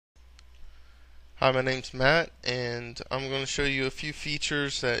Hi, my name's Matt, and I'm going to show you a few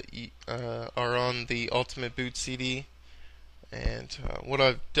features that are on the Ultimate Boot CD. And what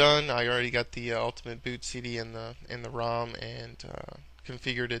I've done, I already got the Ultimate Boot CD in the ROM and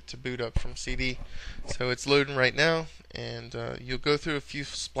configured it to boot up from CD. So it's loading right now, and you'll go through a few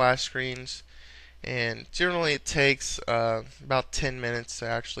splash screens. And generally, it takes about 10 minutes to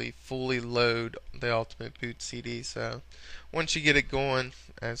actually fully load the Ultimate Boot CD. So once you get it going,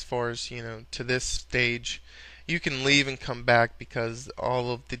 as far as to this stage, you can leave and come back because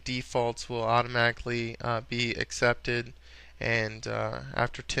all of the defaults will automatically be accepted. And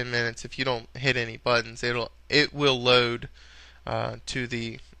after 10 minutes, if you don't hit any buttons, it will load to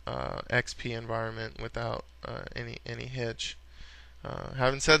the XP environment without any hitch.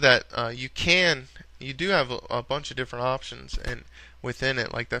 Having said that, you do have a bunch of different options, and within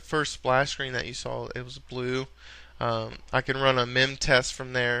it, like that first splash screen that you saw, it was blue. I can run a mem test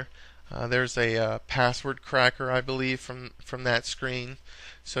from there. There's a password cracker, I believe, from that screen.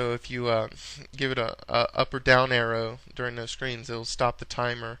 So if you give it a up or down arrow during those screens, it'll stop the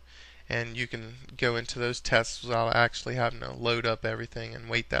timer, and you can go into those tests without actually having to load up everything and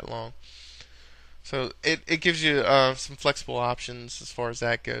wait that long. So it gives you some flexible options as far as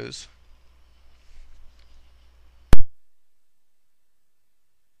that goes.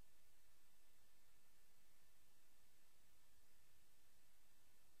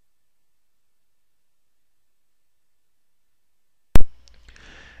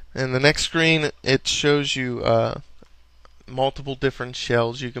 And the next screen, it shows you multiple different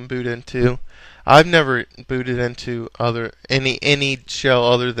shells you can boot into. I've never booted into any shell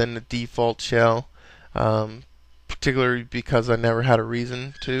other than the default shell, particularly because I never had a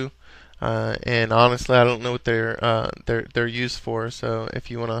reason to. And honestly, I don't know what they're used for. So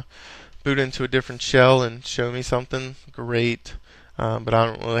if you want to boot into a different shell and show me something, great. But I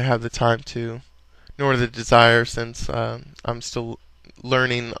don't really have the time to, nor the desire, since I'm still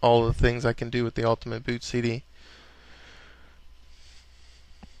learning all the things I can do with the Ultimate Boot CD.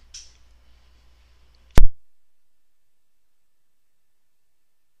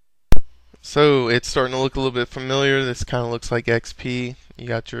 So it's starting to look a little bit familiar. This kind of looks like XP. You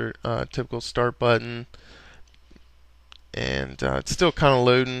got your typical start button, and it's still kind of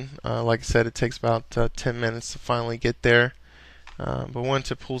loading. Like I said, it takes about 10 minutes to finally get there. But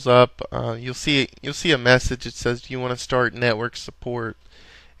once it pulls up, you'll see a message that says, "Do you want to start network support?"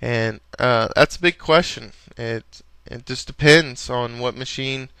 And that's a big question. It just depends on what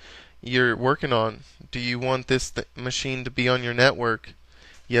machine you're working on. Do you want this machine to be on your network?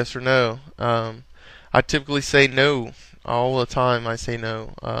 Yes or no? I typically say no all the time. I say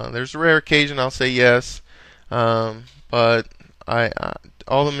no. There's a rare occasion I'll say yes, but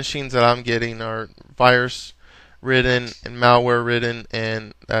all the machines that I'm getting are virus ridden and malware ridden,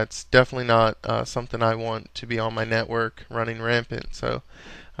 and that's definitely not something I want to be on my network running rampant. So,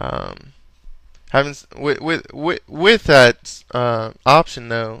 having with that option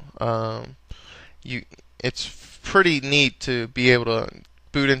though, it's pretty neat to be able to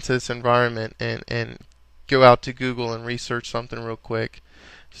boot into this environment and go out to Google and research something real quick.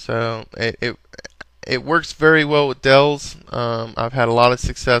 So it works very well with Dells. I've had a lot of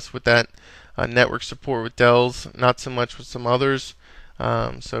success with that network support with Dells, not so much with some others.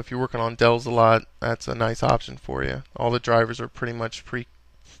 So if you're working on Dells a lot, that's a nice option for you. All the drivers are pretty much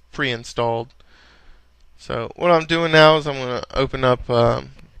pre-installed. So what I'm doing now is I'm going to open up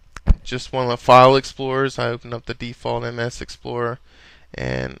just one of the file explorers. I open up the default MS Explorer,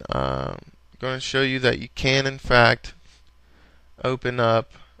 and I'm going to show you that you can in fact open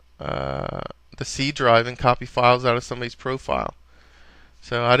up the C drive and copy files out of somebody's profile.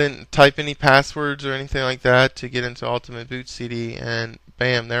 So I didn't type any passwords or anything like that to get into Ultimate Boot CD, and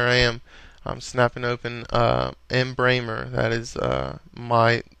bam, there I am. I'm snapping open mbramer. That is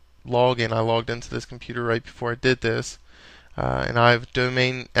my login. I logged into this computer right before I did this, and I have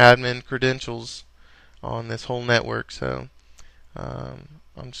domain admin credentials on this whole network. So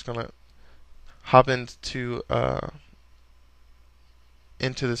I'm just gonna hop into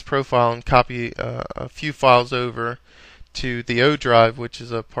this profile and copy a few files over to the O drive, which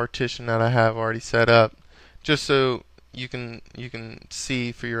is a partition that I have already set up, just so you can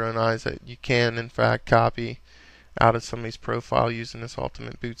see for your own eyes that you can in fact copy out of somebody's profile using this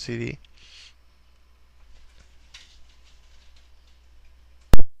Ultimate Boot CD.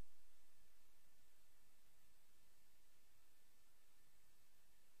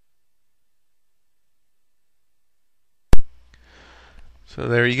 So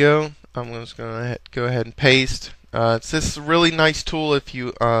there you go. I'm just going to go ahead and paste. It's this really nice tool if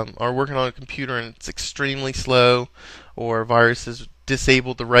you are working on a computer and it's extremely slow, or viruses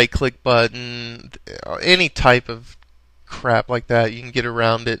disable the right click button, any type of crap like that. You can get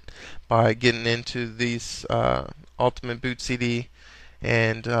around it by getting into these Ultimate Boot CD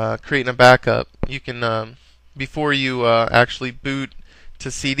and creating a backup. You can before you actually boot to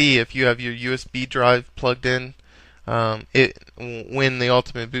CD, if you have your USB drive plugged in, when the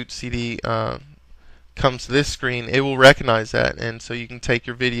Ultimate Boot CD comes to this screen, it will recognize that, and so you can take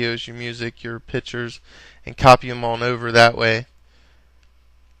your videos, your music, your pictures, and copy them on over that way.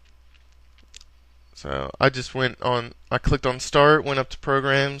 So I clicked on Start, went up to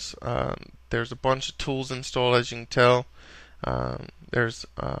Programs. There's a bunch of tools installed, as you can tell. There's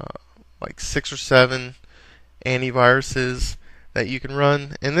like 6 or 7 antiviruses that you can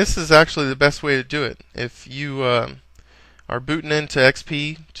run, and this is actually the best way to do it. If you are booting into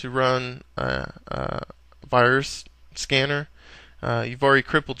XP to run a virus scanner, you've already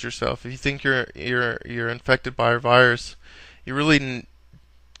crippled yourself. If you think you're infected by a virus, you really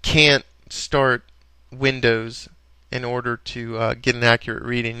can't start Windows in order to get an accurate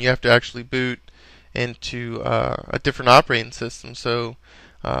reading. You have to actually boot into a different operating system, so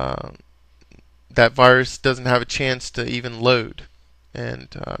that virus doesn't have a chance to even load. And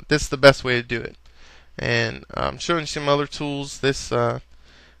this is the best way to do it. And I'm showing you some other tools. That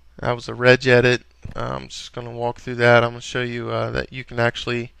was a regedit. I'm just going to walk through that. I'm going to show you that you can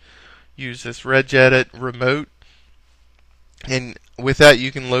actually use this regedit remote, and with that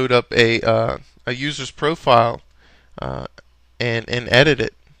you can load up a user's profile and edit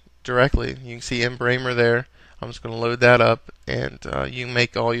it directly. You can see Embramer there. I'm just going to load that up, and you can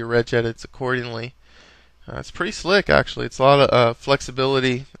make all your regedits accordingly. It's pretty slick, actually. It's a lot of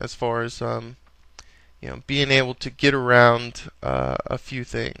flexibility as far as being able to get around a few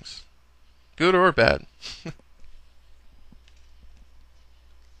things, good or bad.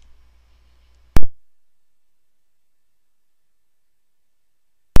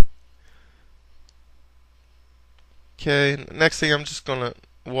 Okay, next thing I'm just going to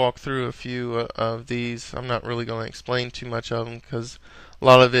walk through a few of these. I'm not really going to explain too much of them because a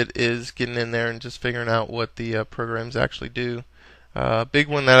lot of it is getting in there and just figuring out what the programs actually do. Big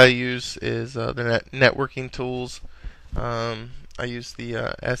one that I use is the networking tools. I use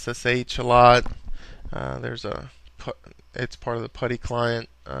the SSH a lot. It's part of the PuTTY client.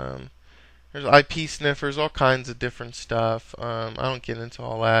 There's IP sniffers, all kinds of different stuff. I don't get into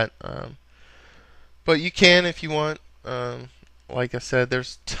all that, but you can if you want. Like I said,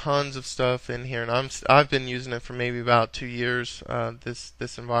 there's tons of stuff in here, and I've been using it for maybe about 2 years.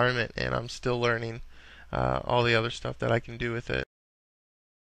 This environment, and I'm still learning all the other stuff that I can do with it.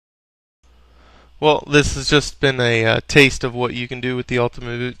 Well, this has just been a taste of what you can do with the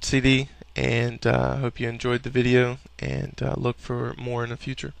Ultimate Boot CD, and I hope you enjoyed the video, and look for more in the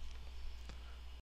future.